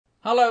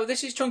Hello,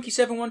 this is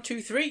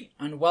chunky7123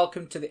 and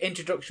welcome to the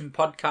introduction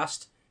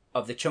podcast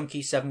of the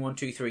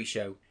chunky7123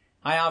 show.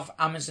 I have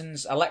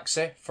Amazon's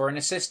Alexa for an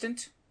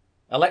assistant.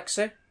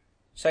 Alexa,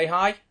 say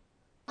hi.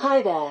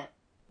 Hi there.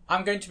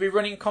 I'm going to be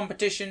running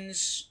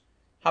competitions,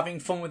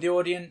 having fun with the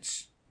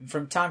audience, and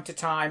from time to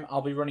time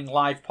I'll be running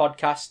live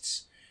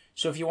podcasts.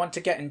 So if you want to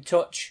get in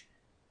touch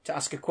to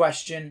ask a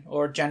question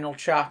or a general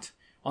chat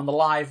on the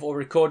live or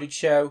recorded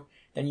show,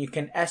 then you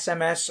can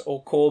SMS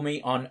or call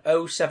me on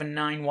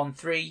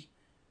 07913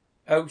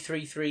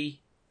 033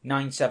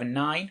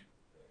 979.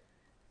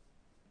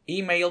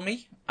 Email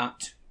me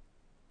at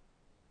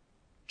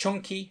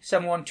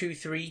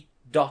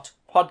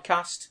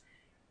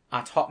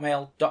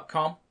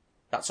chunky7123.podcast@hotmail.com.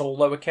 That's all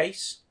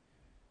lowercase.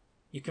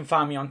 You can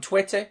find me on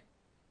Twitter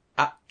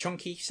at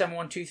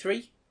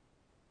chunky7123.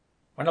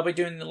 When I'll be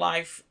doing the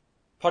live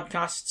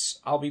podcasts,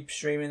 I'll be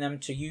streaming them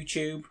to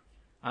YouTube.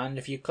 And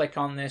if you click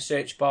on the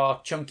search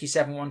bar,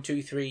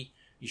 chunky7123,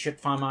 you should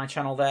find my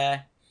channel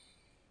there.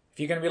 If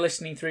you're going to be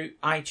listening through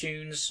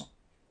iTunes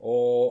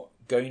or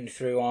going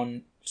through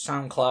on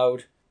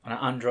SoundCloud on an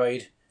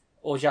Android,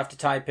 all you have to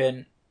type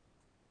in,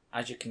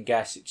 as you can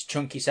guess, it's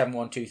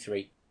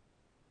chunky7123.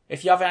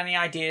 If you have any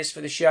ideas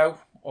for the show,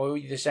 or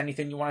there's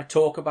anything you want to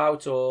talk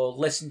about or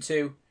listen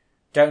to,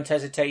 don't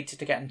hesitate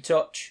to get in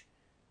touch.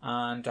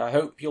 And I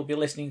hope you'll be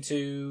listening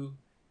to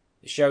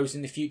the shows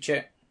in the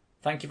future.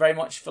 Thank you very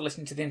much for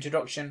listening to the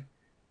introduction.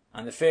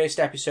 And the first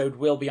episode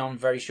will be on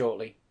very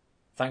shortly.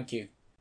 Thank you.